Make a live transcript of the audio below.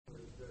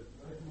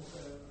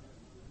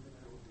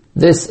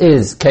This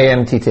is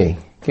KMTT,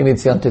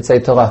 Kimitzion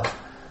Titzei Torah,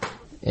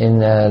 in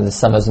the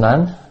summer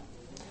Zman,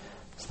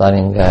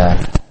 starting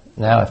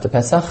now after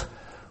Pesach.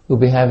 We'll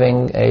be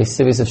having a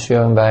series of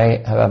shiurim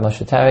by Harav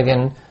Moshe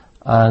Taragin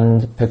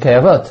on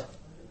Pirkei Avot,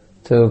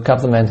 to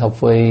complement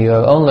hopefully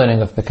your own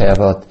learning of Pirkei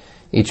Avot.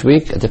 Each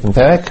week, a different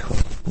parak,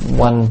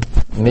 one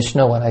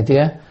Mishnah, one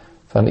idea,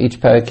 from each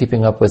parak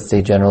keeping up with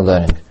the general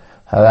learning.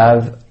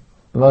 Harav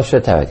Moshe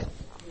Taragin.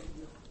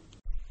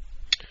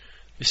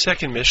 The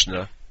second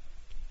Mishnah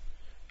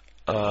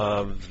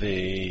of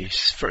the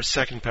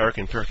second parak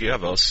in Pirkei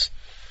Avos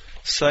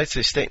cites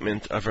a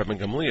statement of Rabbi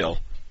Gamliel,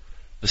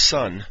 the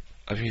son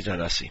of Yehuda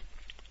Nasi.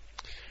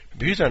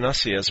 Yehuda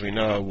Nasi, as we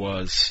know,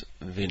 was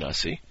the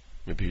Nasi,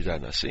 Rabbi Yehuda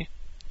Nasi,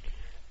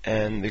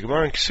 and the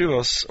Gemara in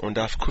Ksuvos on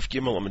Daf Kuf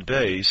Gimel Amud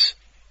Beis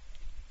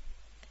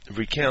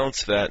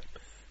recounts that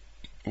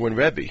when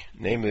Rebbe,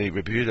 namely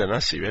Rabbi Yehuda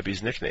Nasi,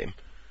 Rebbe's nickname,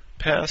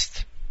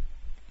 passed,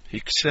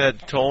 he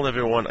told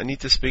everyone, I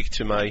need to speak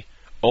to my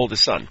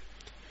oldest son.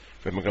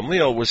 Rabbi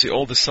Gamliel was the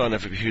oldest son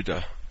of Rabbi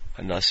Yehuda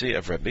Nasi,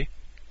 of Rebbe.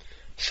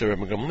 So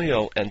Rabbi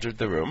Gamliel entered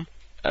the room,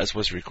 as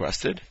was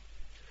requested,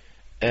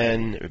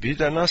 and Rabbi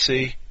Yehuda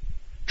Nasi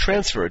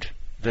transferred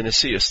the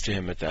Nasius to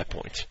him at that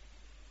point.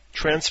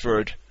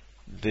 Transferred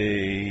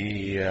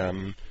the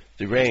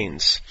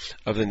reins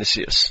of the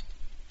Nasius.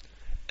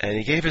 And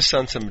he gave his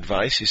son some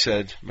advice. He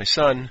said, my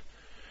son,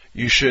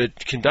 you should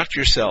conduct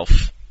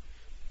yourself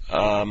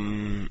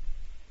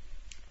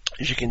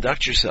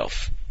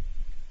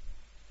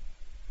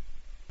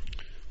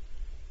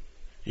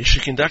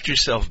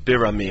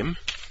biramim.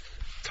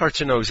 It's hard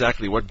to know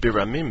exactly what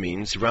biramim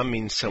means. Ram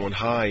means someone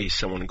high,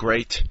 someone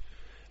great.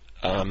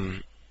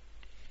 One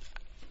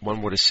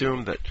would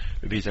assume that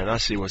Rabbi Yehuda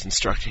Nasi was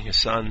instructing his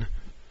son,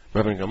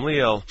 Rabbi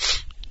Gamliel,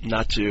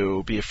 not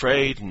to be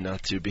afraid,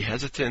 not to be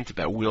hesitant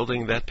about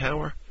wielding that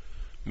power.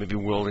 Maybe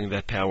wielding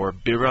that power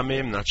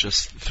biramim, not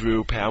just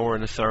through power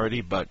and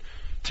authority, but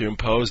to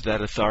impose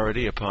that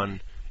authority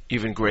upon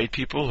even great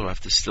people who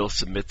have to still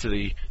submit to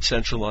the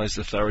centralized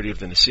authority of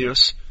the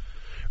Nasius.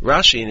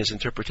 Rashi, in his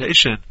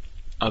interpretation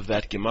of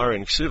that Gemara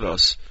in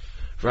Ksuvos,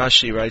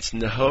 Rashi writes,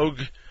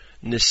 Nehog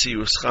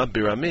Nasiuscha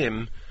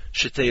biramim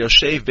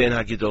sheteyoshev ben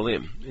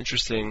hagidolim.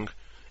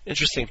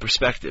 Interesting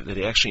perspective, that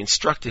he actually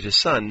instructed his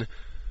son,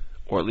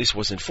 or at least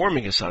was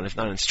informing his son, if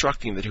not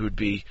instructing, that he would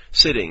be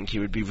sitting, he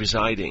would be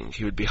residing,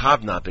 he would be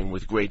hobnobbing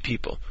with great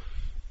people.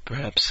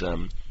 Perhaps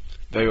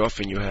very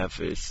often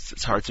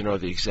it's hard to know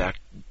the exact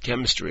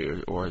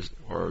chemistry or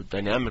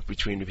dynamic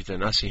between Rabbi Yehuda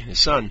Nasi and his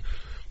son.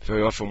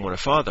 Very often when a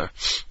father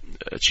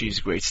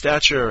achieves great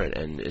stature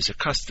and is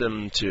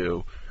accustomed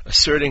to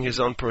asserting his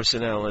own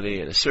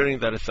personality and asserting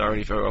that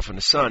authority, very often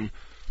a son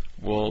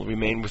will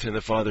remain within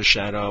the father's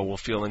shadow, will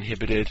feel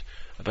inhibited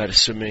about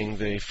assuming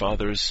the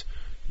father's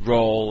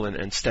role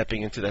and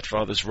stepping into that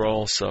father's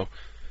role. So it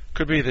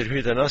could be that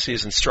Yehuda Nasi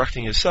is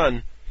instructing his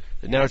son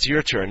that now it's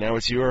your turn, now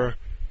it's your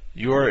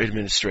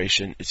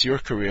administration, it's your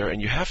career, and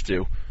you have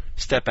to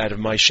step out of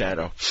my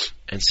shadow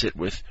and sit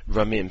with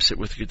Ramim, sit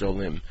with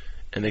Gedolim.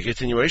 And the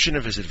continuation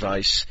of his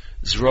advice,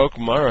 Zrok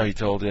Mara, he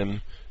told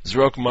him,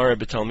 Zrok Mara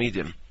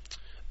b'Talmidim.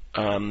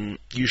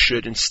 You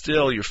should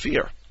instill your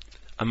fear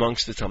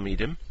amongst the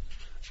Talmidim.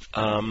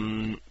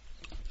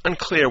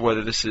 Unclear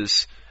whether this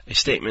is a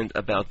statement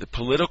about the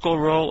political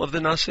role of the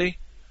Nasi,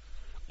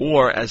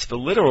 or as the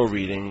literal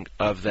reading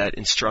of that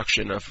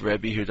instruction of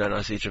Rebbe Yehuda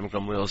Nasi Rabbi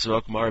Gamliel,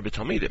 Zrok Mara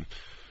b'Talmidim.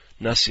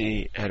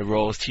 Nasi had a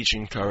role as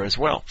teaching Torah as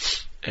well.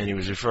 And he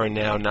was referring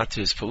now not to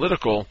his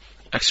political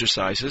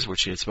exercises,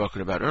 which he had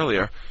spoken about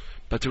earlier,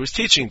 but to his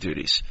teaching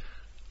duties.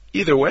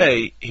 Either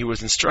way, he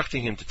was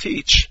instructing him to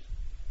teach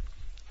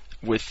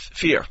with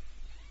fear.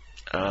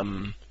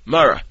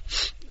 Mara.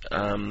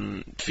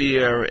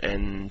 Fear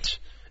and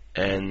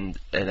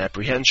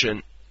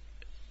apprehension.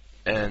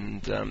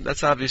 And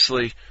that's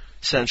obviously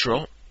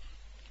central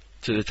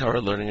to the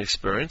Torah learning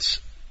experience.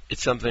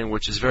 It's something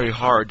which is very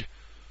hard,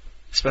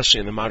 especially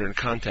in the modern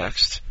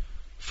context,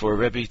 for a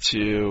Rebbe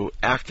to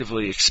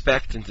actively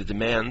expect and to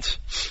demand,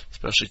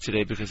 especially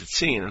today because it's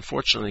seen,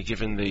 unfortunately,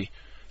 given the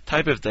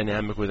type of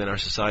dynamic within our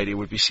society, it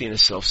would be seen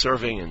as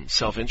self-serving and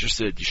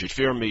self-interested. You should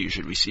fear me, you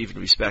should receive and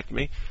respect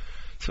me.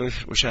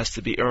 Something which has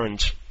to be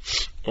earned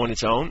on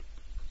its own,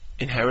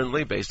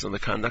 inherently, based on the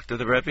conduct of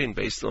the Rebbe and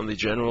based on the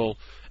general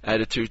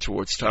attitude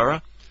towards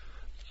Torah.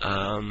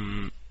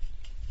 But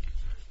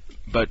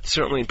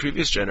certainly in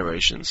previous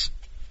generations,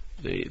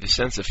 the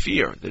sense of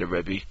fear that a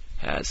Rebbe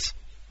has,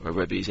 or a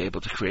Rebbe is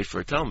able to create for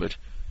a Talmud,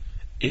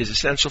 is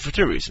essential for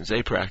two reasons.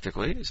 A,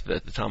 practically, is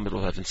that the Talmud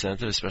will have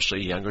incentive,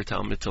 especially a younger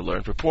Talmud, to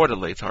learn.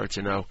 Purportedly, it's hard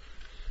to know.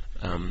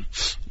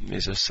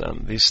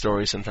 These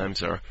stories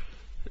sometimes are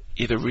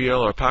either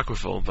real or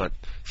apocryphal, but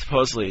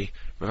supposedly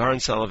Rav Aaron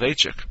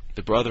Soloveitchik,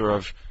 the brother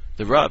of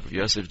the Rav,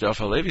 Yosef Dov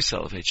Halevi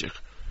Soloveitchik,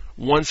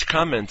 once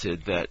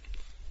commented that,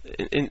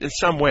 in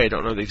some way, I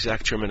don't know the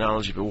exact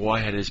terminology, but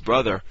why had his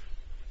brother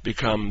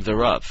become the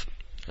Rav?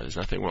 There's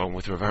nothing wrong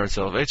with Rav Aaron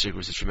Soloveitchik, who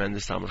was a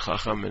tremendous Talmud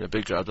Chacham and a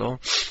big Gadol,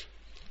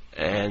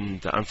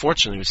 and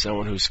unfortunately was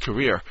someone whose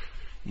career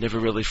never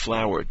really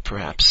flowered,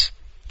 perhaps,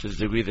 to the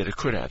degree that it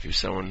could have. He was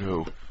someone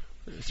who,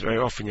 very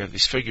often you have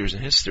these figures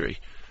in history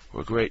who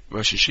are great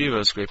Rosh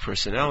Yeshivas, great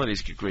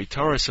personalities, great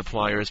Torah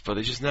suppliers, but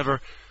they just never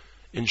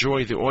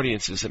enjoy the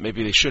audiences that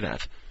maybe they should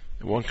have.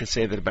 And one can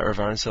say that about Rav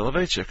Aaron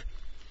Soloveitchik.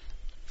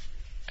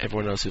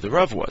 Everyone knows who the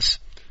Rav was.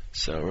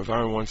 So Rav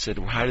Aaron once said,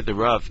 how did the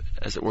Rav,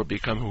 as it were,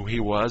 become who he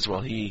was,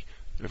 while he,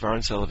 Rav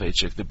Aaron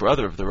Soloveitchik, the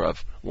brother of the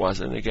Rav, was?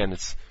 And again,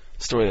 it's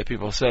a story that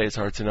people say. It's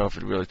hard to know if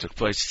it really took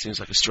place. It seems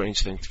like a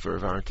strange thing for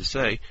Rav Aaron to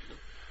say.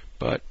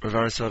 But Rav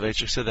Aaron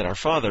Soloveitchik said that our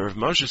father, Rav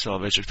Moshe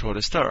Soloveitchik, taught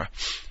us Torah,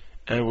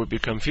 and would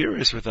become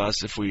furious with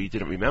us if we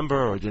didn't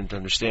remember or didn't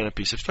understand a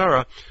piece of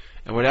Torah,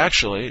 and would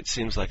actually, it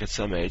seems like at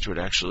some age, would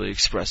actually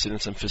express it in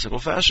some physical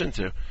fashion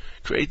to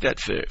create that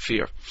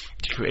fear,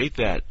 to create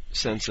that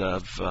sense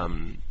of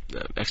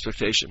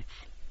expectation.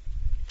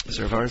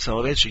 So Rav Aaron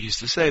Soloveitchik used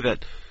to say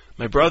that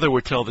my brother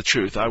would tell the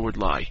truth, I would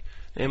lie.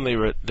 Namely,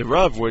 the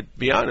Rav would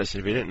be honest.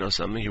 If he didn't know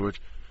something, he would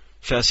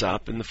fess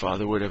up, and the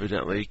father would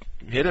evidently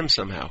hit him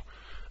somehow.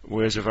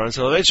 Whereas Rav Aaron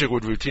Soloveitchik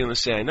would routinely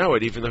say, I know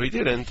it, even though he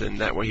didn't, and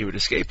that way he would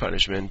escape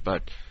punishment,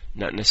 but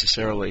not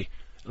necessarily,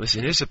 at least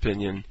in his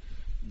opinion,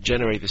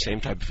 generate the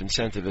same type of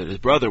incentive that his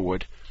brother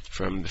would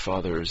from the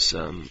father's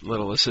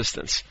little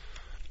assistance.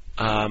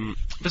 But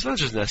it's not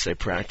just necessary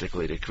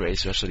practically to create,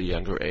 especially at a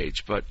younger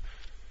age, but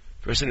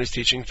the person who's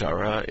teaching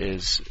Torah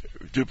is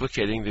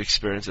duplicating the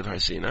experience of Har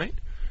Sinai.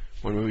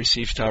 When we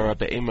receive Torah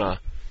be'ema,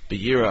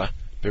 be'yira,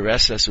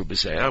 be'reses,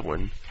 u'bezeah,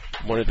 when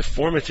one of the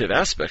formative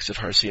aspects of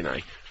Har Sinai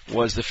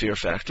was the fear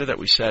factor that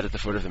we sat at the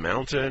foot of the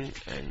mountain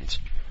and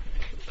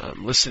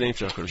listening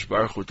to HaKadosh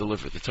Baruch Hu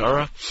deliver the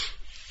Torah.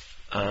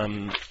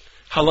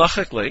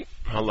 Halachically,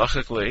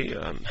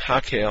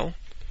 Hakel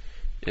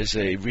is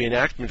a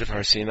reenactment of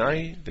Har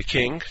Sinai. The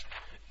king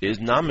is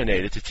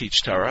nominated to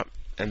teach Torah,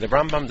 and the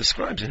Rambam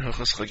describes in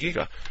Hilchos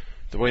Chagiga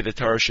the way the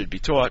Torah should be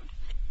taught,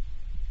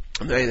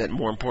 and the way that,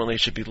 more importantly,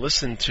 it should be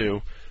listened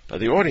to by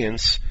the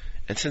audience.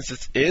 And since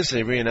it is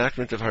a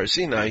reenactment of Har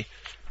Sinai,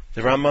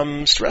 the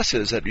Rambam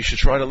stresses that you should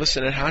try to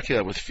listen at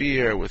Hakel with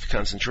fear, with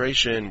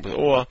concentration, with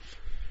awe,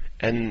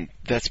 and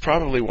that's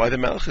probably why the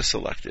Melech is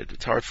selected.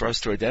 It's hard for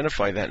us to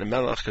identify that in a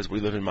Melech because we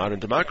live in modern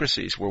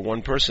democracies where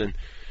one person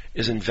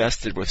is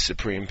invested with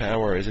supreme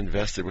power, is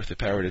invested with the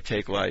power to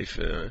take life,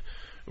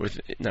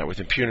 not with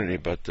impunity,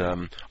 but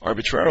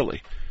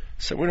arbitrarily.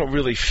 So we don't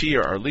really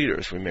fear our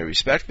leaders. We may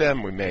respect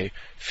them, we may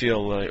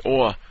feel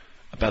awe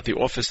about the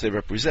office they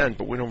represent,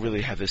 but we don't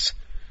really have this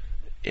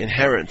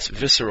inherent,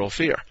 visceral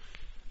fear.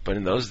 But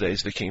in those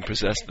days, the king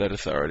possessed that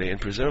authority, and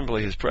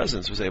presumably his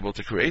presence was able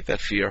to create that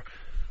fear,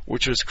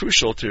 which was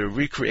crucial to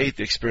recreate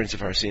the experience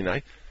of Har Sinai,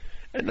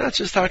 and not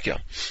just Hakel.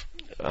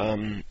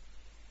 The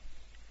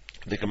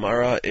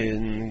Gemara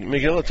in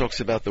Megillah talks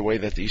about the way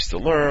that they used to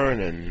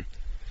learn,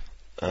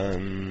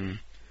 and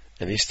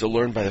they used to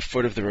learn by the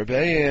foot of the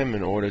Rebbeim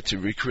in order to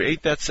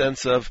recreate that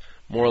sense of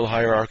moral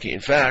hierarchy.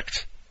 In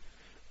fact,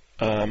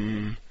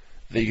 the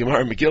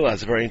Gemara in Megillah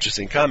has a very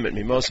interesting comment.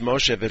 Mimos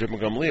Moshe v'Reb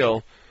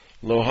Gamliel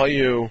lo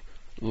hayu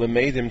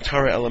lemedim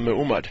Torah ela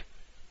me'umad,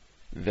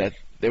 that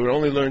they would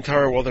only learn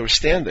Torah while they were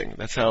standing.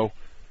 That's how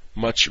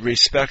much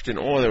respect and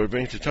awe they would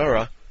bring to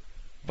Torah.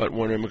 But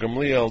when Reb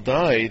Gamliel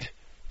died,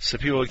 so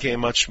people became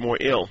much more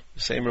ill.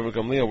 The same Reb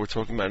Gamliel we're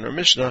talking about in our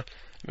Mishnah,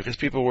 because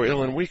people were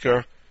ill and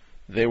weaker,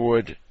 they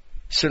would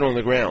sit on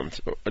the ground,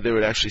 or they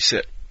would actually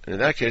sit. And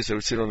in that case, they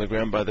would sit on the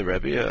ground by the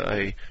Rebbe,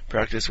 a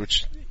practice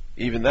which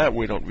even that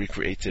we don't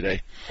recreate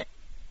today.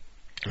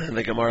 And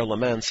the Gemara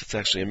laments, it's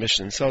actually a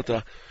Mishnah in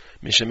Sota,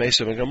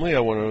 Mishamesa Reb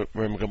Gamliel, when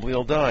Reb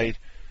Gamliel died,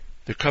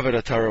 the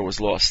Kavod Torah was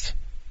lost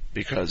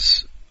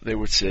because they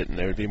would sit and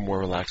they would be more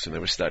relaxed when they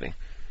were studying.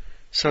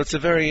 So it's a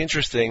very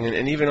interesting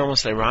and even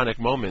almost ironic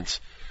moment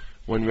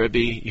when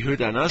Rabbi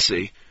Yehuda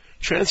Nasi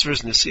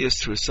transfers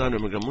Nasias to his son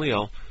Reb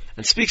Gamliel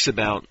and speaks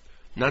about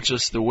not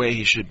just the way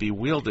he should be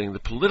wielding the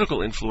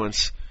political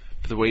influence,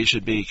 but the way he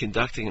should be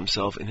conducting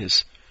himself in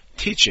his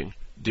teaching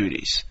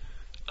duties.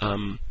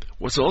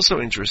 What's also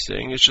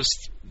interesting is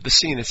just the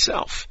scene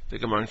itself. The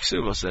Gemara in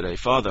Ksubos said a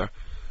father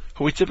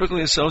who we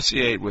typically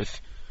associate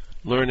with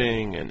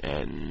learning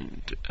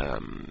and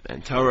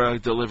Torah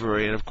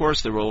delivery, and of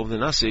course the role of the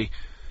Nasi,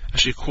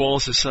 actually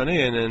calls his son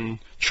in and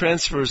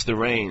transfers the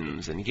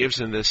reins and gives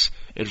him this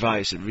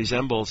advice. It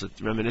resembles,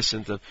 it's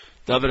reminiscent of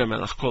David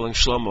HaMelech calling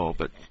Shlomo,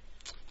 but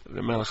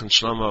the Melech and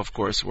Shlomo, of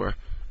course, were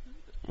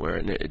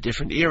in a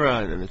different era,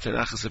 and the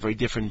Tanakh is a very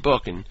different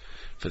book, and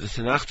for the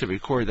Tanakh to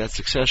record that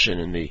succession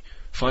in the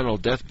final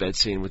deathbed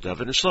scene with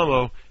David and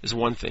Shlomo is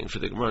one thing. For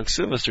the Gemara in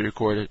Ksubos to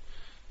record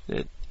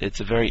it, it's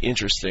a very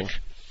interesting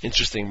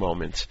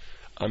moment.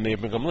 Reb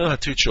Gamliel had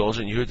two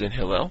children, Yehuda and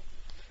Hillel.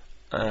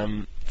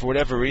 For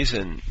whatever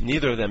reason,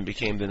 neither of them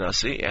became the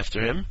Nasi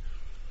after him,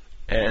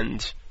 and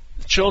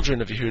the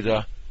children of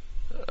Yehuda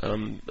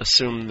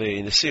assumed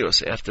the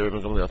Nasios after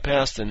Reb Gamliel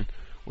passed and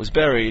was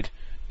buried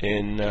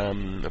in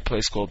a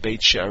place called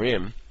Beit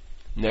Sharim,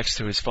 next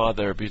to his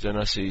father Rabbi Yehuda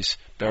Nasi's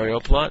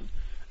burial plot,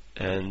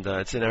 and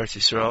it's in Eretz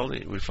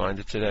Yisrael. We find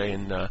it today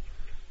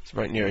it's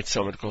right near its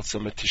summit called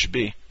Summit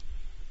Tishbi,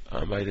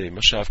 by the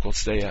Moshav called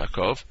Sdei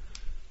Yaakov.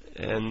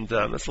 And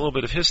that's a little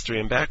bit of history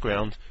and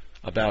background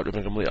about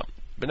Rabban Gamliel.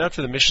 But now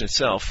to the Mishnah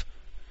itself.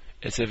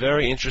 It's a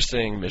very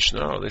interesting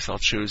Mishnah, or at least I'll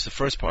choose the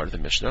first part of the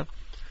Mishnah,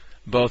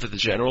 both at the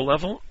general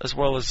level as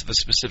well as the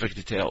specific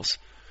details.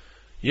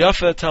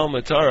 Yafa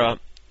Talmud Torah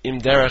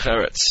im derech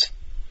eretz,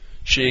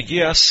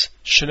 she'egias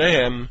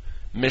shneim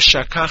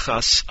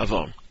mishakachas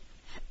avon.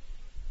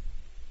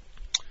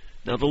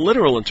 Now the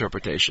literal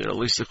interpretation, at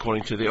least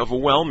according to the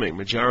overwhelming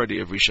majority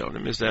of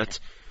Rishonim, is that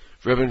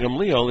Rabban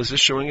Gamliel is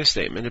issuing a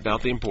statement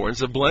about the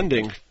importance of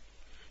blending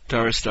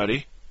Torah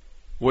study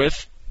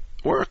with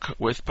work,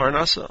 with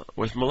parnasa,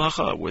 with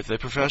malacha, with a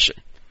profession.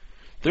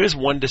 There is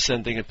one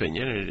dissenting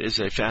opinion, and it is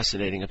a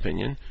fascinating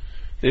opinion,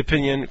 the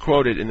opinion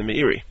quoted in the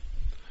Meiri.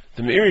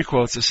 The Meiri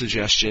quotes a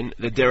suggestion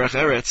that derech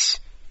eretz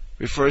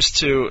refers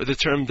to the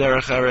term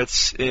derech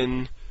eretz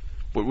in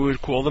what we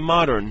would call the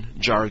modern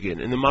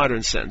jargon, in the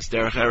modern sense.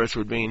 Derech eretz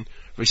would mean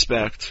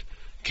respect,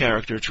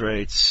 character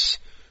traits,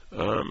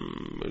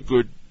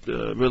 good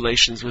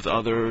relations with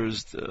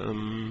others,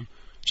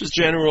 just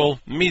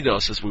general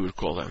midos, as we would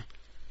call them.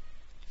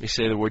 We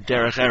say the word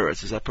derech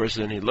eretz. Is that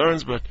person he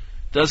learns, but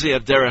does he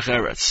have derech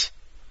eretz?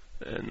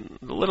 And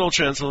the literal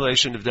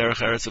translation of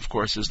derech eretz, of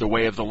course, is the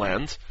way of the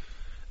land,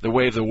 the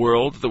way of the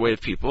world, the way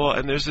of people.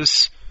 And there's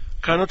this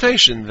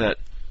connotation that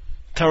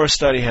Torah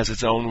study has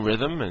its own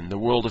rhythm, and the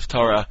world of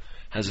Torah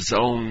has its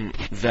own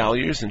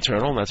values,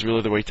 internal, and that's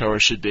really the way Torah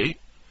should be.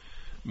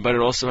 But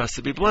it also has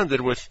to be blended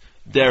with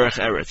derech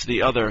eretz,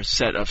 the other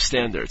set of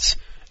standards.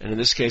 And in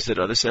this case, that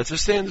other sets of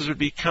standards would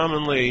be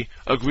commonly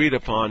agreed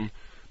upon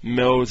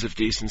modes of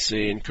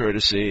decency and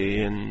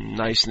courtesy and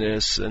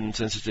niceness and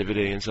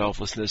sensitivity and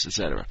selflessness,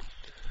 etc.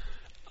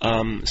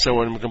 So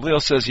when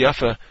Gamliel says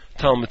Yafa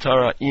Talmud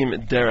Torah im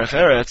derech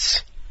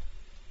eretz,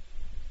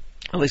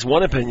 at least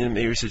one opinion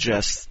maybe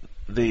suggests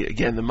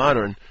the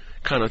modern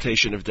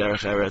connotation of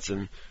derech eretz,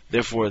 and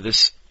therefore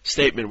this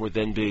statement would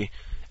then be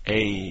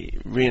a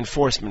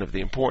reinforcement of the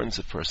importance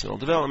of personal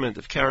development,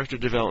 of character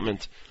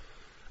development.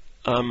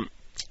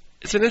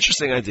 It's an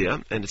interesting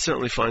idea, and it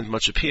certainly finds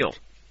much appeal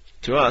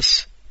to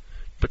us.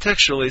 But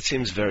textually it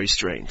seems very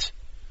strained.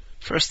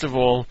 First of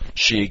all,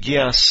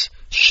 she'egias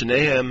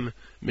shnehem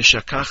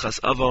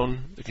mishakachas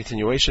avon, the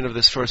continuation of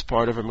this first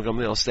part of Rabban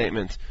Gamliel's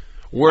statement,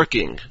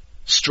 working,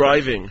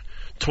 striving,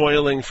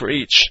 toiling for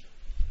each,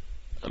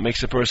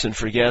 makes a person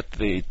forget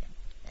the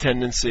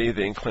tendency,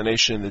 the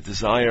inclination, the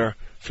desire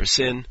for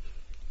sin.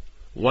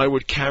 Why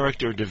would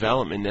character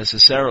development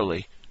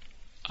necessarily,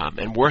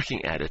 and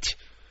working at it,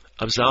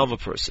 absolve a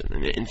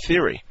person? In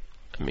theory,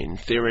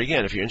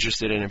 again, if you're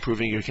interested in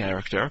improving your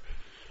character,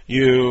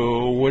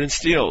 you wouldn't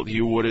steal,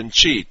 you wouldn't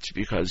cheat,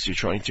 because you're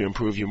trying to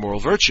improve your moral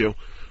virtue.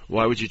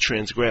 Why would you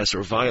transgress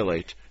or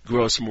violate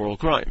gross moral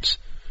crimes?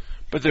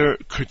 But there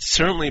could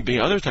certainly be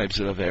other types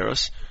of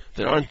averos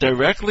that aren't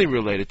directly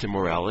related to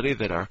morality,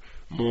 that are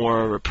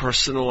more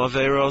personal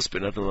averos,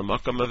 benadon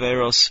l'makam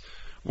averos,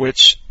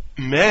 which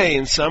may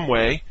in some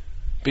way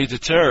be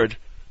deterred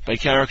by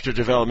character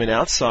development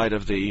outside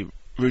of the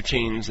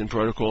routines and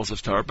protocols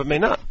of Torah, but may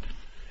not.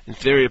 In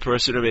theory, a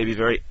person who may be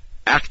very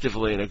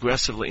actively and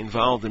aggressively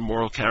involved in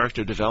moral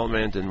character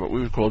development and what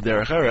we would call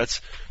derech eretz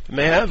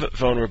may have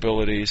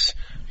vulnerabilities,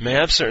 may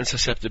have certain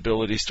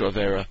susceptibilities to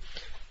avera.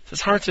 So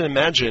it's hard to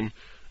imagine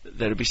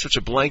that it would be such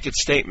a blanket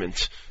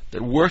statement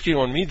that working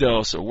on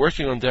midos or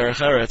working on derech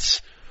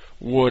eretz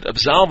would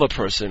absolve a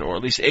person, or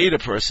at least aid a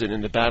person in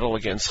the battle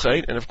against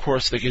chait. And of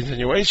course, the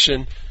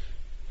continuation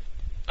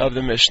of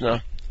the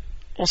Mishnah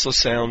also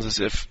sounds as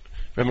if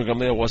Rabban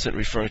Gamliel wasn't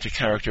referring to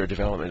character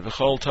development.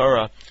 V'chol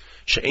Torah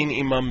she'ein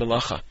imam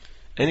melacha.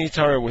 Any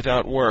Torah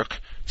without work,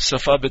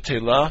 safa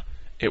b'teilah,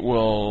 it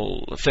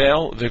will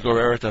fail.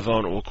 V'goreret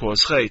avon, it will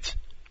cause chait.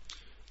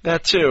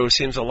 That too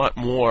seems a lot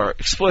more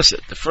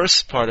explicit. The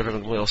first part of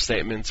Rabban Gamliel's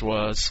statement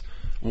was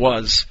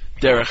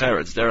derech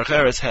eretz. Derech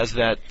eretz has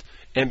that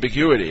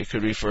ambiguity. It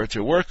could refer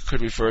to work, it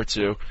could refer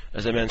to,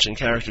 as I mentioned,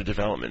 character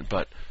development.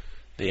 But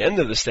the end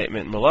of the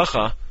statement,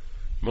 malacha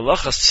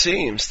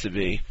seems to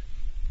be,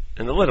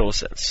 in the literal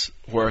sense,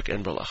 work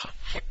and malacha.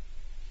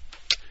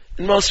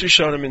 And most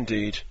Rishonim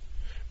indeed,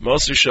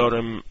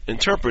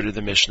 interpreted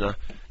the Mishnah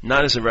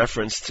not as a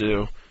reference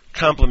to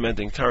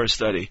complementing Torah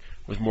study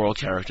with moral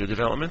character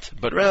development,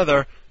 but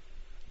rather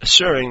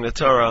assuring that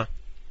Torah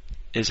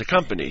is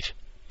accompanied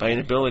by an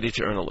ability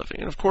to earn a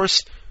living. And of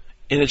course,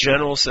 in a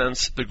general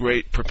sense, the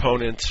great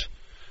proponent,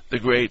 the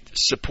great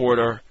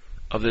supporter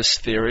of this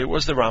theory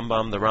was the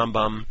Rambam. The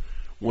Rambam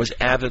was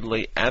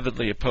avidly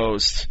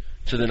opposed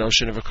to the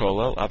notion of a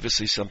kollel,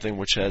 obviously something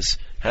which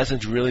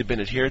hasn't really been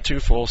adhered to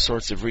for all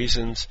sorts of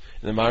reasons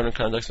in the modern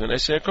context. When I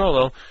say a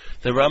kollel,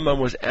 the Rambam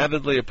was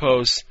avidly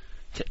opposed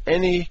to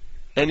any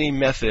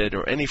method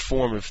or any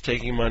form of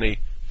taking money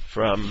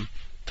from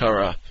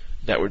Torah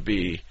that would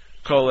be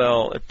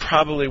kollel. It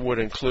probably would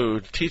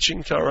include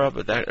teaching Torah,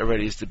 but that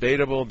already is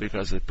debatable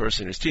because the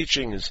person who's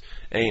teaching is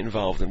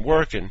involved in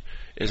work and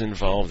is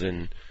involved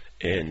in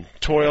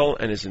toil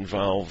and is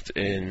involved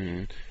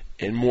in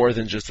more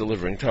than just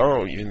delivering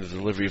Torah, or even the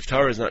delivery of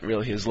Torah is not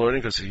really his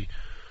learning because he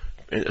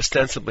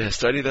ostensibly has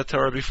studied that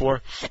Torah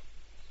before.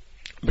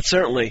 But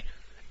certainly,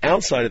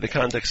 outside of the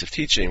context of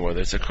teaching,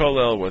 whether it's a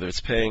kollel, whether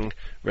it's paying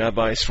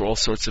rabbis for all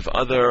sorts of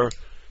other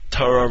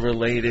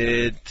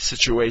Torah-related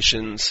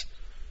situations,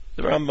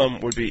 the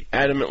Rambam would be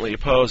adamantly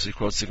opposed. He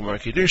quotes the Gemara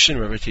Kiddushin,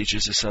 whoever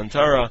teaches his son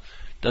Torah,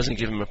 doesn't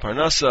give him a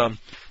parnasa,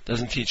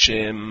 doesn't teach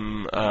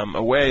him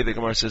a way. The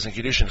Gemara says in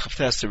Kiddushin,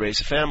 Chavtes, to raise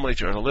a family,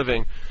 to earn a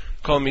living.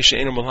 Kol mi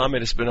she'enu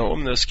melamed es beno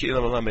umnus, ki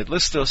ila melamed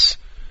listos.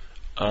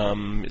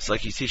 It's like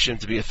he's teaching him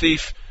to be a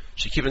thief.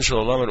 Shekivin shel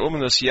olamed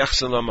umnus,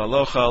 yachsalam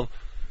alochal,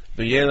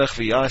 v'yelech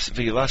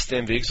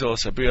v'yilastem v'yigzol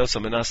sabrios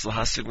amenas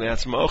l'hasig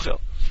li'atzma ochel.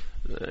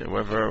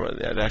 Whoever,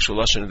 the actual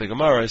lashon of the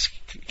Gemara is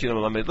ki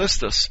ila melamed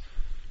listos.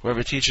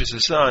 Whoever teaches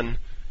his son,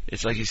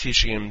 it's like he's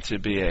teaching him to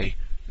be a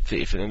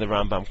thief. And then the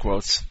Rambam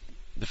quotes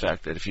the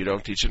fact that if you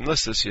don't teach him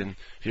listos,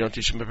 if you don't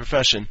teach him a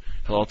profession,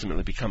 he'll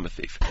ultimately become a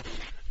thief.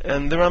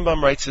 And the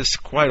Rambam writes this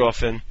quite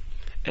often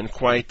and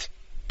quite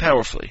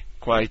powerfully,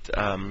 quite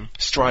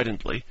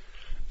stridently.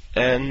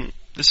 And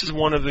this is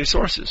one of the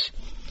sources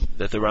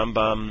that the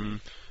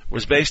Rambam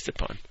was based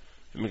upon.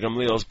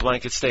 Gamliel's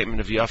blanket statement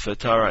of Yafa,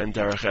 Tara, and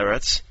Derech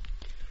Eretz.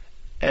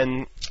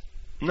 And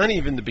not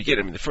even the beginning.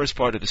 I mean, the first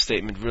part of the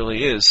statement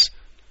really is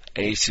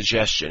a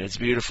suggestion. It's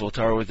beautiful.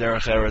 Torah with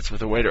Derech Eretz,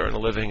 with a way to earn a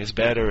living, is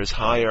better, is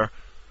higher.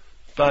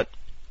 But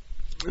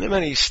there are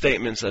many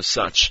statements as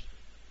such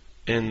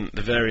in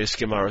the various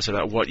Gemaras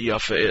about what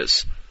Yafa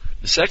is.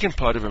 The second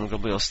part of Rabbi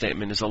Gamliel's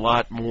statement is a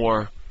lot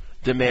more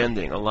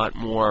demanding, a lot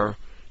more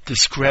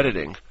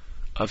discrediting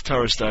of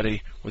Torah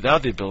study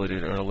without the ability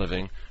to earn a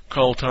living.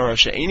 Kol Torah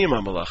she'eini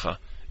malacha.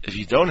 If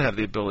you don't have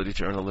the ability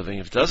to earn a living,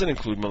 if it doesn't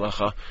include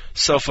malacha,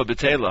 sofa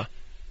betela,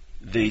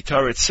 the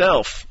Torah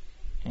itself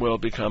will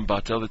become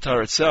batel, the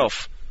Torah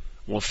itself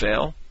will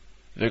fail,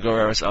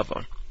 v'goreres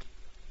avon.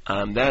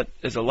 That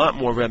is a lot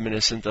more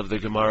reminiscent of the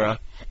Gemara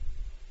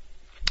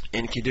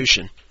in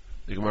Kiddushin,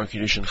 the Gemara in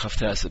Kiddushin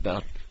Chavtes,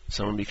 about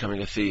someone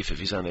becoming a thief if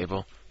he's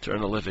unable to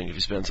earn a living, if he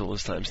spends all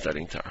his time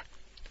studying Torah.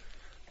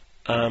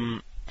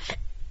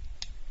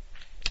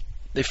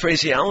 The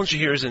phraseology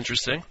here is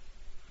interesting.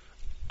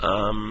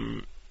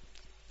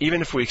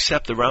 Even if we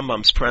accept the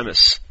Rambam's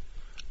premise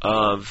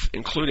of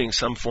including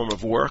some form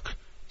of work,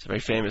 it's a very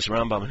famous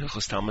Rambam in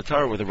Hilchos Talmud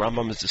Torah, where the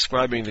Rambam is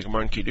describing the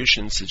Gemara in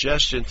Kiddushin's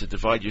suggestion to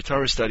divide your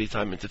Torah study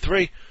time into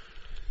three.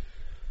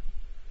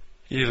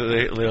 You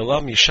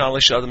should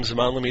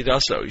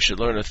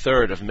learn a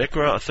third of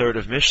Mikra, a third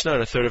of Mishnah,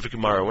 and a third of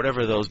Gemara,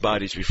 whatever those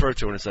bodies refer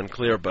to, and it's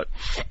unclear, but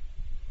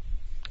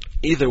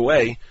either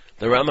way,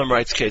 the Rambam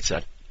writes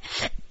Ketzad.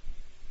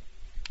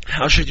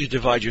 How should you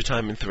divide your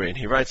time in three? And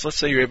he writes, let's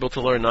say you're able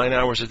to learn 9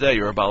 hours a day,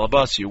 you're a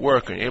balabas, you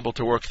work, and you're able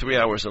to work 3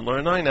 hours and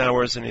learn 9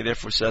 hours, and he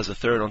therefore says a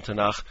third on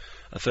Tanakh,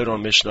 a third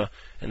on Mishnah,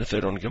 and a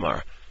third on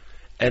Gemara.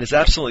 And it's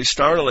absolutely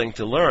startling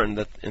to learn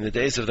that in the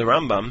days of the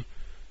Rambam,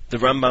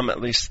 at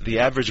least the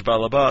average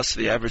balabas,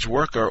 the average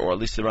worker, or at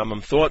least the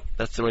Rambam thought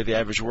that's the way the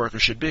average worker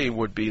should be,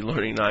 would be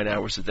learning 9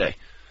 hours a day.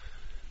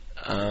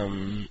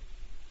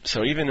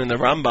 So even in the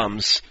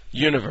Rambam's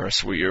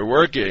universe where you're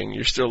working,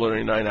 you're still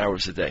learning 9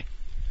 hours a day.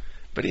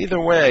 But either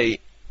way,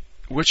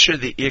 what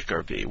should the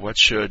ikar be? What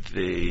should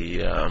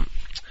the...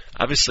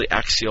 obviously,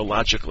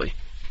 axiologically,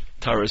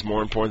 Torah is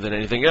more important than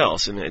anything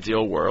else. In the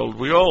ideal world,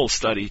 we all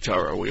study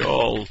Torah. We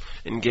all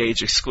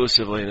engage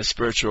exclusively in a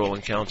spiritual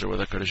encounter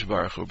with HaKadosh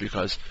Baruch Hu,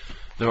 because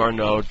there are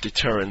no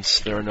deterrents,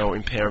 there are no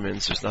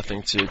impairments, there's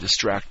nothing to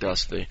distract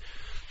us. The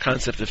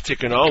concept of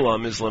Tikkun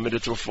Olam is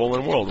limited to a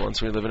fallen world.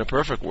 Once we live in a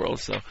perfect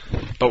world,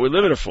 but we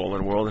live in a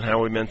fallen world, and how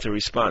are we meant to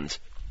respond?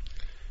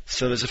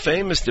 So there's a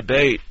famous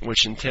debate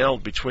which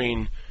entailed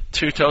between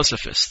two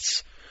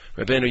Tosafists,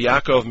 Rabbeinu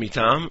Yaakov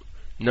Mitam,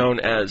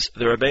 known as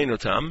the Rabbeinu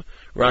Tam,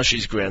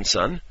 Rashi's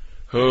grandson,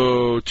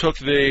 who took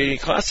the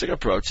classic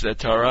approach that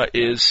Torah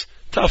is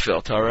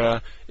tafel.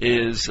 Torah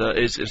is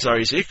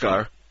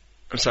ikar.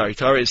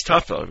 Torah is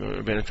tafel.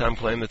 Rabbeinu Tam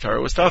claimed that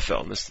Torah was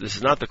tafel. This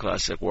is not the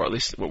classic, or at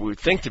least what we would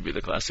think to be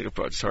the classic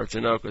approach. It's hard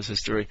to know because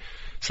history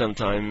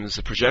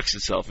sometimes projects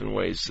itself in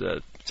ways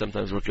that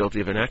sometimes we're guilty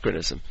of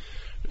anachronism.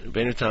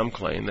 Rabbeinu Tam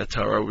claimed that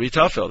Torah would be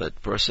tafel, that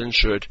the person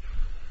should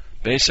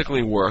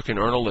basically work and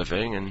earn a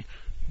living and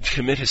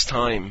commit his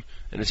time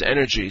and his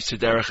energies to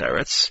Derech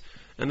Eretz,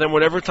 and then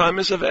whatever time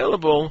is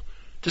available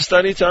to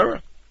study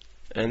Torah.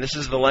 And this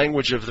is the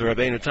language of the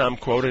Rabbeinu Tam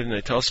quoted in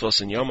the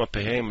Tosfos in Yoma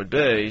Pehem and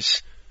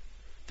Beis,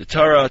 the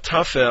Torah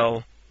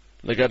tafel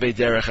legabe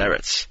Derech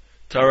Eretz.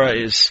 Torah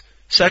is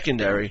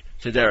secondary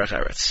to Derech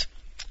Eretz.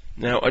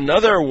 Now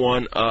another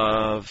one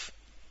of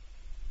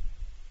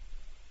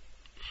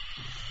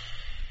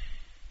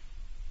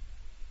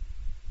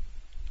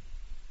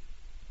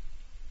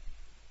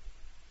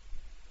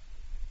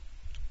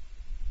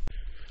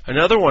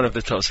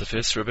the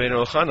Tosafists,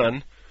 Rabbeinu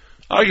Elchanan,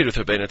 argued with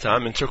Rabbeinu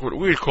Tam and took what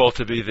we would call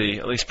to be the,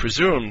 at least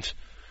presumed,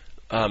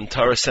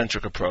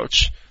 Torah-centric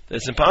approach. That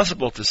it's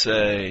impossible to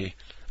say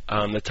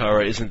that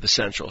Torah isn't the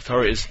central.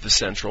 Torah is the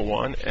central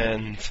one,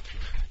 and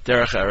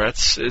Derech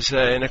Eretz is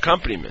an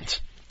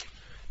accompaniment.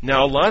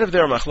 Now, a lot of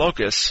their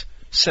machlokas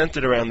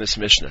centered around this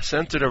Mishnah,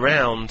 centered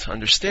around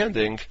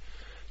understanding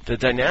the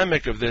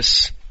dynamic of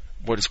this,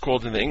 what is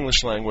called in the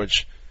English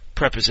language,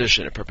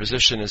 preposition. A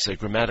preposition is a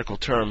grammatical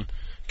term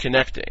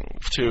connecting,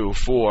 to,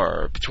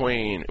 for,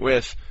 between,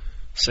 with.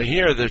 So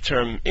here the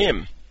term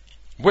im,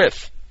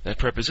 with, that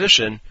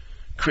preposition,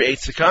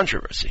 creates a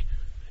controversy.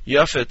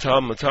 Yafet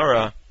Talmud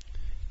Torah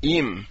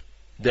im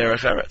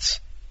derech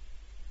eretz.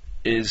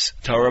 Is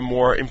Torah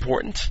more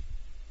important?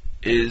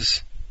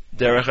 Is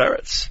derech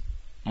eretz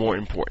more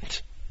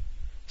important?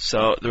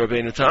 So the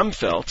Rabbeinu Tam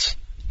felt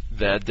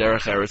that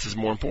derech eretz is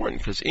more important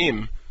because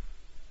im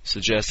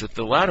suggests that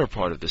the latter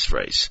part of this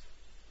phrase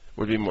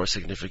would be more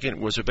significant,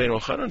 whereas Rabbeinu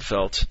Elchanan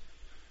felt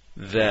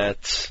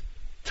that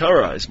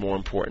Torah is more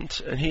important,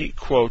 and he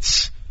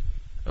quotes,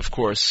 of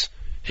course,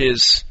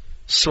 his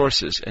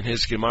sources and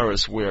his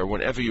Gemaras where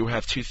whenever you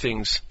have two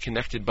things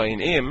connected by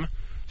an im,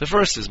 the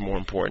first is more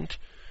important,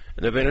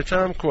 and the Rabbeinu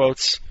Tam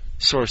quotes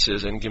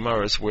sources and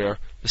Gemaras where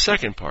the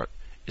second part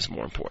is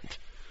more important.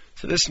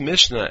 So this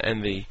Mishnah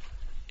and the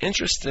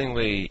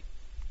interestingly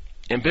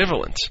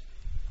ambivalent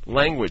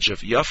language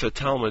of Yafet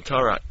Talmud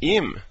Torah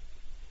im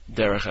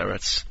derech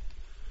eretz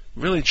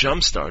really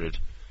jump-started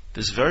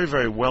this very,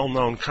 very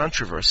well-known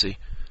controversy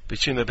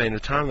between the Rabbeinu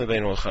Tam and the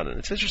Rabbeinu Elchanan.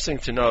 It's interesting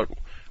to note,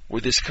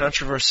 would this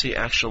controversy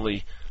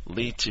actually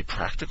lead to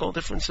practical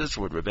differences?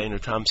 Would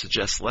Rabbeinu Tam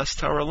suggest less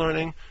Torah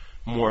learning,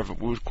 more of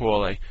what we would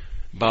call a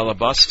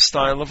balabas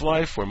style of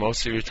life, where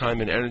most of your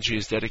time and energy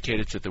is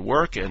dedicated to the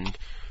work, and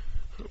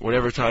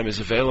whatever time is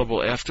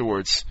available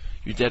afterwards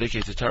you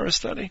dedicate to Torah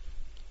study?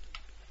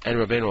 And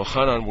Rabbeinu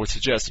Elchanan would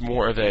suggest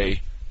more of a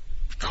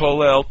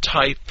kollel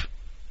type,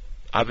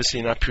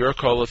 obviously not pure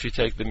kollel if you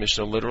take the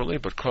Mishnah literally,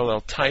 but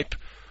kollel type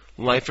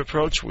life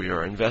approach, where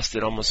you're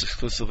invested almost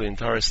exclusively in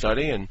Torah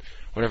study, and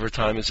whatever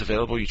time is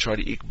available you try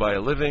to eke by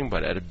a living,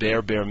 but at a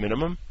bare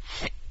minimum.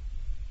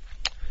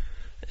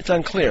 It's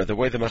unclear. The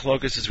way the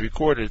machlokas is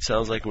recorded, it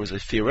sounds like it was a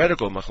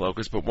theoretical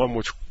machlokas, but one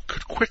which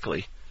could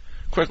quickly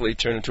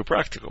turn into a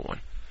practical one.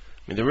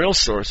 I mean, the real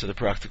source of the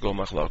practical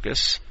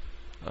machlokas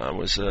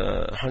was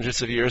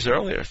hundreds of years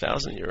earlier,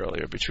 1,000 years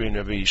earlier, between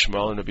Rabbi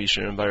Yishmael and Rabbi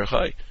Shimon Bar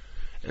Yochai.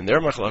 And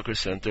their machlokas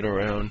centered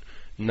around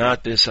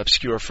not this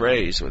obscure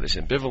phrase or this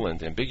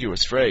ambivalent,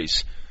 ambiguous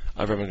phrase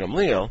of Rabbi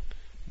Gamliel,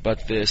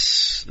 but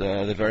this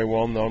the very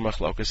well-known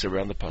machlokas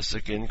around the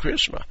pasuk in Kriyas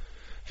Shema,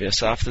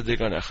 V'yasafta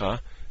diganecha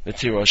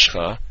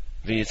v'tiroshcha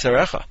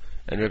v'yitzarecha.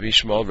 And Rabbi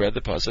Yishmael read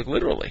the pasuk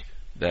literally,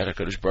 that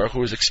HaKadosh Baruch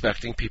Hu is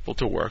expecting people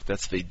to work.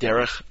 That's the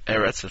derech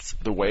eretz, that's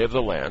the way of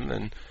the land,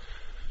 and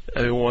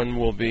everyone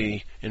will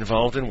be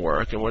involved in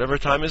work, and whatever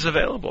time is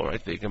available,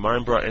 right? The Gemara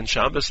brought in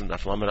Shabbos and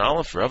Daf Lamed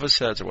Aleph, Rava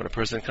says, or when a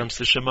person comes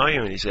to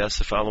Shemayim and he's asked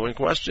the following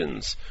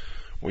questions: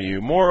 were you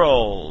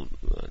moral?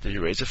 Did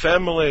you raise a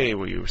family?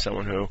 Were you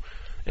someone who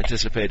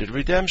anticipated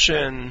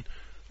redemption?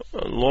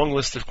 A long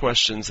list of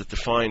questions that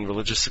define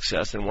religious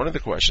success, and one of the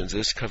questions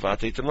is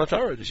Kavat Eitan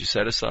LaTorah. Did you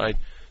set aside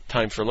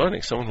time for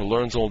learning? Someone who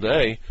learns all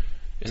day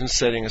isn't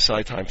setting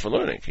aside time for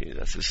learning.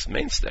 That's his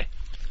mainstay.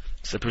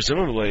 So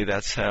presumably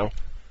that's how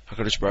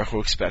HaKadosh Baruch Hu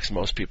expects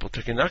most people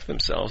to conduct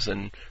themselves.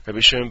 And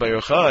Rabbi Shimon Bar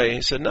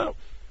Yochai said no,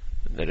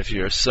 that if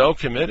you're so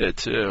committed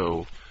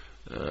to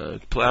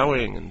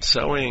plowing and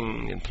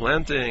sowing and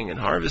planting and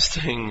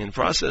harvesting and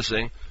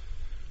processing,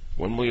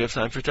 when will you have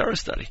time for Torah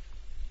study?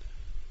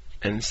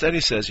 And instead he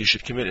says you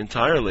should commit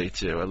entirely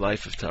to a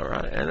life of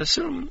Torah and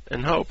assume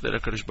and hope that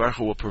HaKadosh Baruch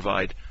Hu will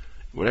provide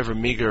whatever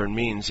meager and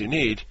means you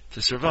need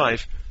to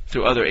survive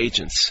through other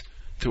agents,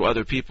 through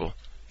other people,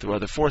 through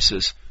other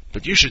forces,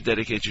 but you should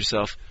dedicate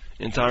yourself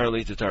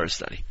entirely to Torah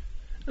study.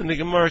 And the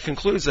Gemara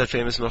concludes that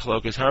famous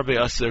machlokas,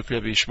 Harbe Aser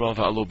Rabbi Yishmael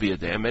va'alu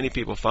biyadei. Many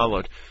people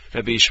followed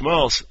Rabbi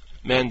Yishmael's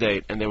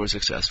mandate and they were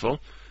successful.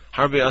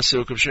 Harbe Aser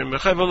Rabbi Shimon Bar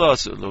Yochai va'lo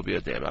aser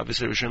biyadei.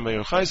 Obviously, Rabbi Shimon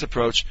Bar Yochai's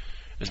approach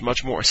is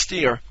much more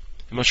austere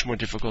and much more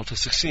difficult to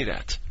succeed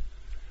at.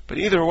 But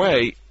either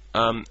way,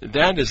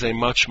 that is a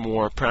much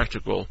more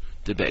practical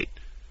debate.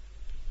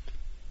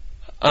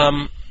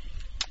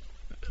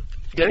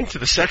 Getting to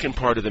the second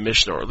part of the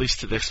Mishnah, or at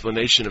least to the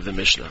explanation of the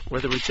Mishnah,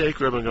 whether we take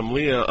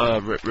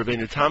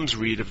Rabbeinu Tam's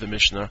read of the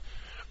Mishnah,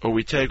 or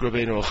we take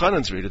Rabbeinu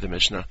Elchanan's read of the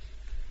Mishnah,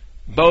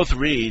 both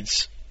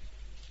reads,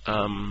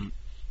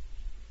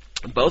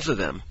 both of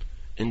them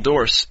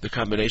endorse the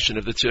combination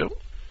of the two,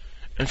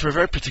 and for a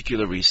very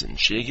particular reason.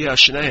 She'egia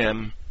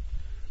shnehem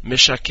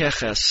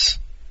mishakeches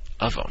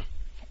avon.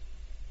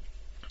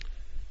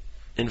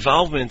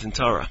 Involvement in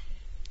Torah,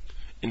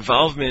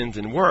 involvement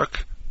in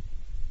work,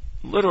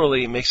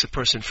 literally makes a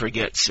person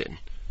forget sin.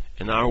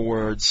 In our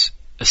words,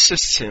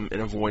 assists him in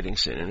avoiding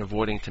sin, in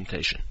avoiding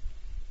temptation.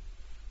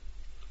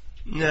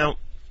 Now,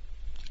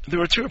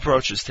 there are two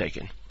approaches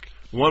taken.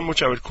 One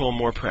which I would call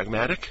more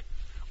pragmatic,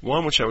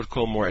 one which I would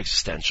call more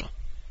existential.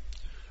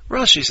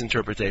 Rashi's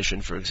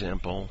interpretation, for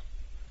example,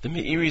 the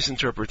Meiri's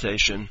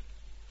interpretation,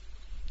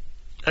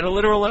 at a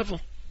literal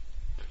level.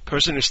 A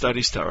person who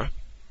studies Torah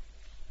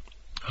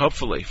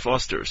hopefully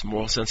fosters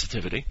moral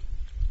sensitivity,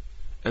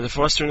 and the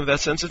fostering of that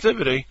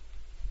sensitivity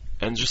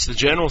and just the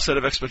general set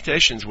of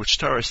expectations which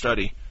Torah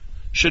study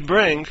should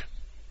bring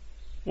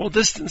will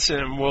distance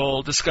him,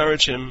 will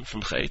discourage him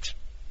from chait.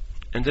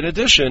 And in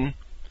addition,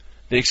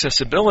 the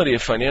accessibility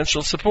of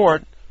financial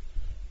support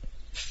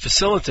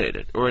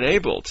facilitated or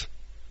enabled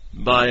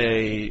by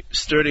a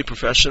sturdy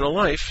professional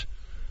life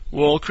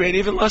will create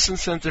even less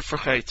incentive for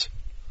hate.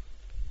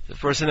 If a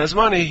person has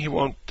money, he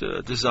won't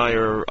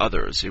desire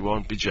others, he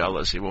won't be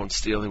jealous, he won't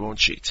steal, he won't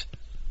cheat.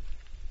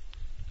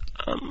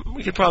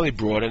 We could probably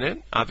broaden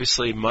it.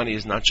 Obviously, money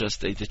is not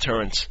just a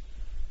deterrent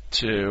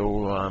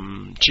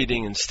to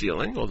cheating and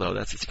stealing, although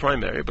that's its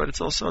primary, but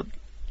it's also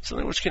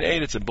something which can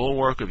aid. It's a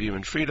bulwark of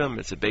human freedom,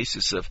 it's a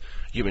basis of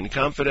human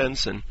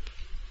confidence, and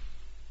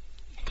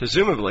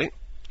presumably,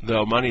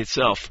 though money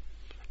itself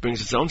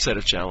brings its own set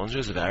of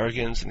challenges of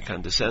arrogance and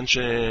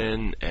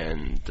condescension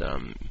and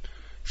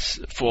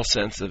false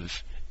sense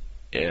of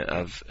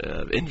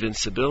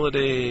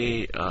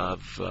invincibility,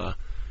 of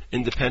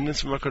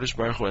independence from HaKadosh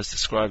Baruch Hu, as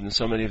described in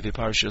so many of the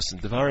parashiyos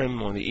and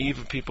Devarim, on the eve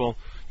of people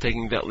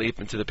taking that leap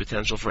into the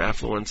potential for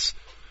affluence.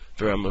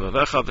 You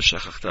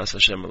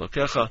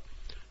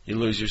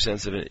lose your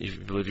sense of it, you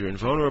believe you're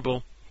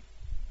invulnerable.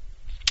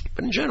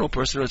 But in general, a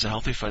person who has a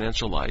healthy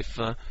financial life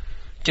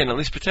can at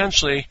least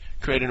potentially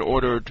create an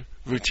ordered,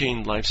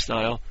 routine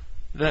lifestyle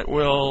that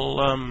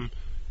will,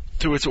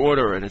 through its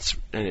order and its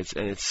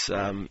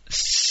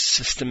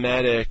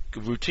systematic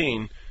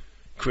routine,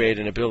 create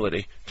an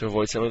ability to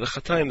avoid some of the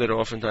chataim that are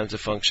oftentimes a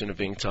function of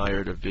being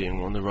tired, of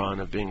being on the run,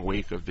 of being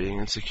weak, of being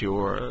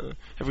insecure.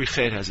 Every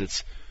chet has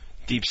its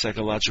deep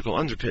psychological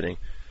underpinning.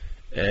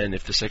 And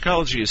if the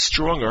psychology is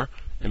stronger,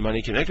 and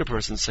money can make a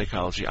person's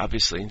psychology,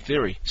 obviously, in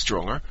theory,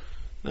 stronger,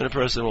 then a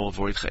person will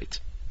avoid chet.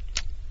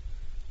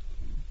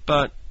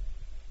 But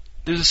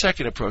there's a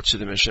second approach to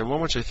the Mishnah, one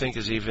which I think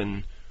is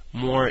even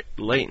more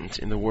latent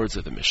in the words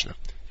of the Mishnah.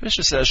 The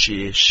Mishnah says,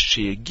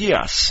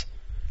 She'egias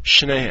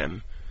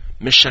shnehem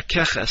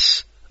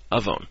mishakeches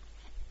avon.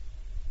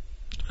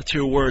 The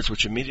two words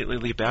which immediately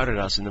leap out at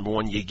us, and number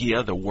one,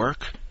 yegia, the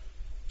work,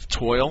 the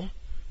toil,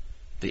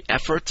 the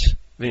effort,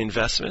 the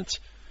investment,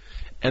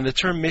 and the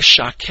term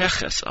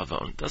mishakeches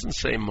avon doesn't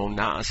say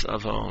monas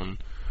avon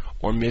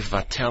or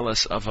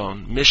mivateles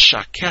avon,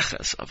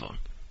 mishakeches avon.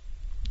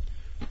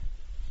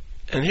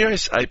 And here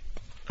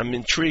I'm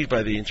intrigued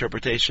by the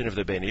interpretation of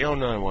the Bnei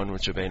Yonah, one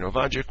which Rabbeinu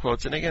Ovadia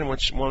quotes, and again,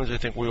 one which I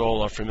think we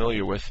all are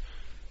familiar with.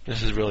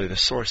 This is really the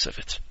source of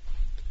it.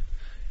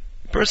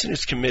 The person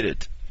who's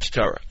committed to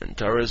Torah, and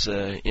Torah is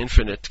an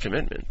infinite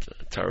commitment.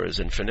 Torah is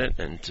infinite,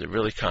 and to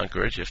really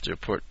conquer it, you have to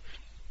put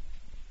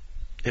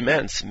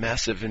immense,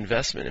 massive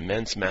investment,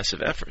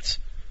 massive efforts.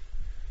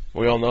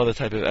 We all know the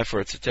type of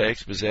efforts it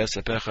takes, to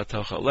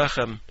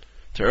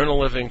earn a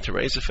living, to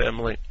raise a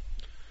family.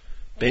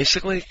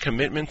 Basically,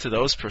 commitment to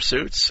those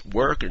pursuits,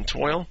 work and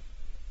toil.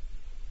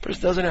 A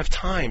person doesn't have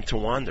time to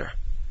wander.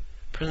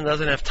 A person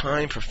doesn't have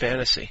time for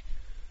fantasy.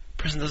 A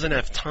person doesn't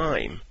have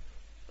time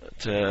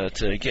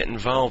to get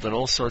involved in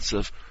all sorts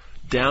of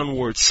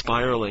downward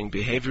spiraling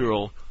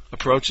behavioral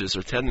approaches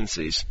or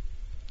tendencies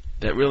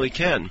that really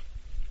can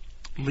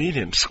lead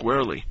him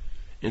squarely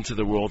into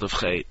the world of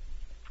chet.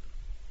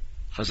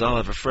 Chazal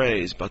have a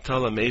phrase,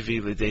 Batala mevi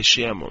lidei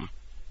shiamum.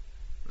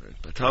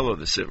 Batala,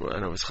 I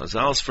know it's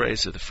Chazal's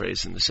phrase, or the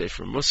phrase in the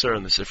Sefer Musar,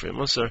 and the Sefer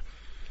Musar.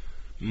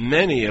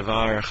 Many of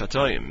our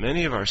chatoim,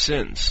 many of our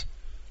sins,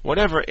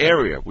 whatever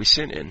area we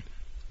sin in,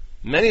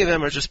 many of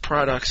them are just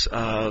products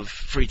of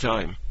free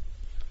time,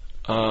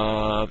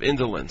 of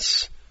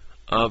indolence,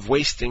 of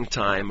wasting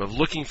time, of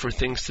looking for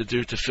things to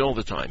do to fill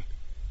the time.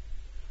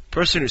 A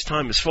person whose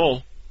time is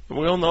full, and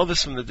we all know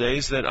this from the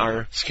days that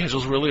our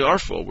schedules really are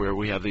full, where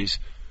we have these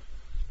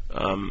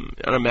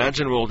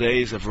unimaginable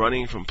days of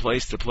running from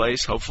place to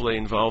place, hopefully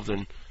involved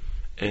in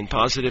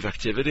positive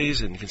activities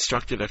and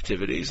constructive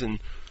activities, and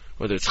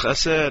whether it's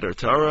chesed or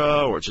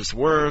Torah or just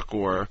work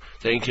or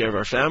taking care of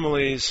our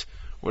families,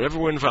 whatever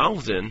we're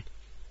involved in,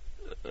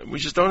 we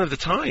just don't have the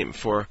time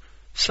for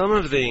some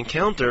of the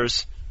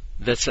encounters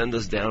that send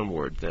us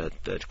downward,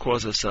 that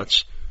cause us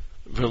such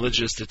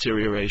religious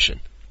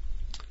deterioration.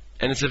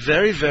 And it's a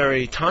very,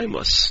 very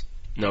timeless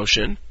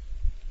notion,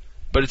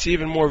 but it's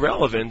even more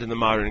relevant in the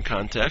modern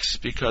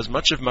context because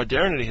much of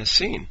modernity has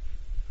seen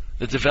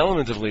the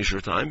development of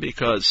leisure time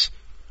because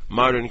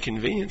modern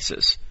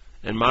conveniences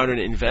and modern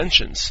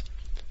inventions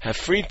have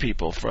freed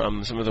people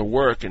from some of the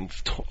work and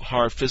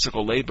hard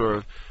physical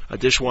labor. A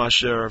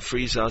dishwasher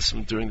frees us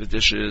from doing the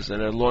dishes,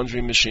 and a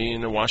laundry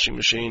machine, a washing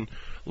machine,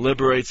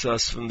 liberates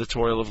us from the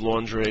toil of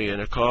laundry,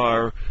 and a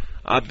car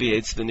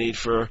obviates the need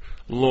for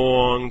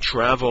long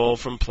travel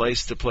from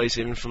place to place,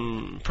 even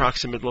from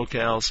proximate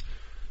locales,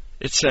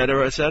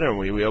 etc., etc.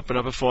 We open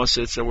up a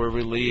faucet, so we're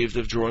relieved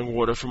of drawing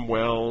water from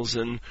wells,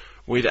 and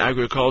we've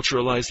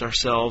agriculturalized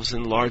ourselves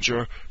in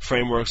larger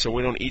frameworks, so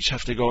we don't each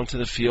have to go into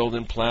the field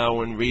and plow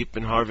and reap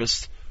and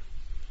harvest.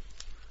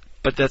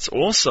 But that's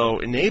also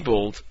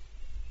enabled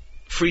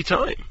free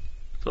time.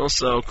 It's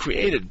also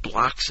created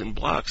blocks and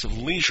blocks of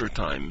leisure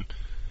time.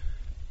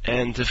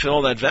 And to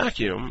fill that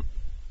vacuum,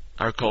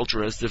 our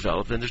culture has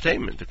developed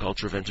entertainment, the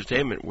culture of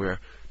entertainment, where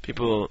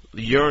people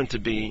yearn to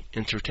be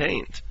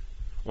entertained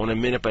on a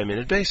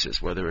minute-by-minute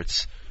basis, whether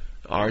it's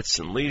arts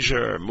and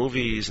leisure,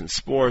 movies and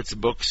sports,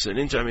 books and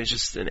it's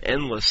just an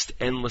endless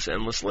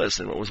list.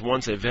 And what was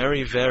once a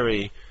very,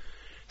 very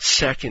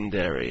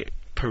secondary,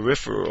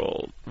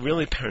 peripheral,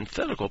 really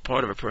parenthetical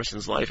part of a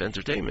person's life,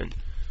 entertainment,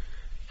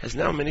 has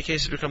now in many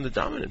cases become the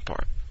dominant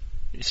part.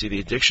 You see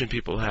the addiction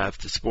people have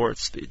to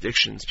sports, the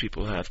addictions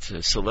people have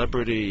to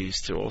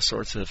celebrities, to all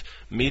sorts of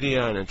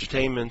media and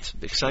entertainment,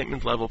 the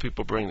excitement level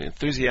people bring, the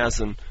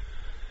enthusiasm.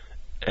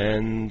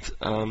 And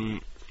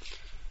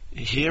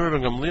here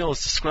Rabbi Gamliel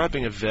is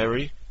describing a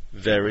very,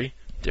 very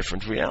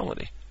different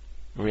reality.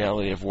 A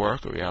reality of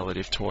work, a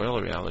reality of toil,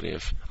 a reality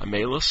of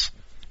amelus.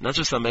 Not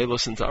just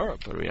amelus in Torah,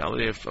 but a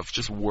reality of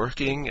just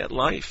working at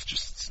life,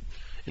 just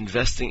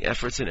investing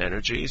efforts and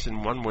energies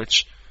in one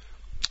which,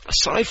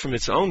 aside from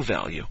its own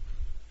value,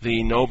 the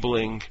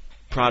ennobling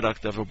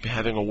product of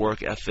having a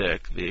work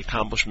ethic, the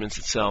accomplishments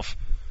itself,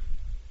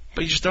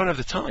 but you just don't have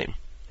the time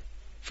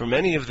for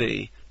many of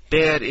the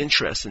bad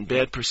interests and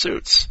bad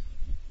pursuits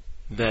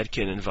that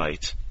can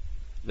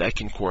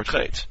court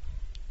chait,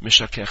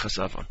 mishakech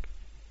hasavon.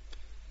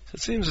 So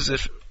it seems as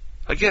if,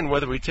 again,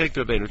 whether we take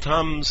the Rabbeinu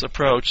Tam's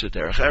approach, that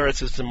Derech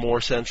Eretz is the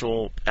more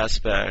central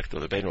aspect, or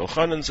the Rabbeinu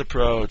Elchanan's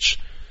approach,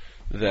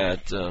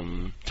 that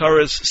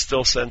Torah is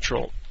still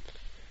central.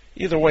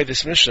 Either way,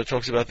 this Mishnah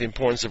talks about the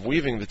importance of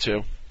weaving the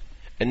two,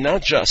 and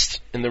not just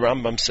in the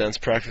Rambam sense,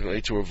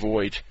 practically to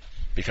avoid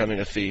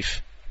becoming a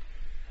thief,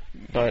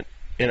 but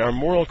in our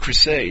moral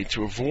crusade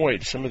to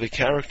avoid some of the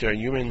character and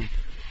human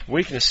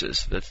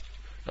weaknesses that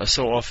are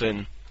so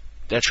often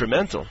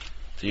detrimental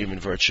to human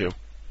virtue.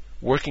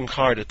 Working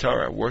hard at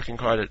Torah, working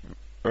hard at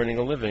earning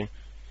a living,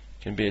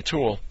 can be a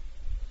tool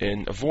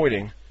in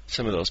avoiding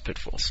some of those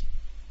pitfalls.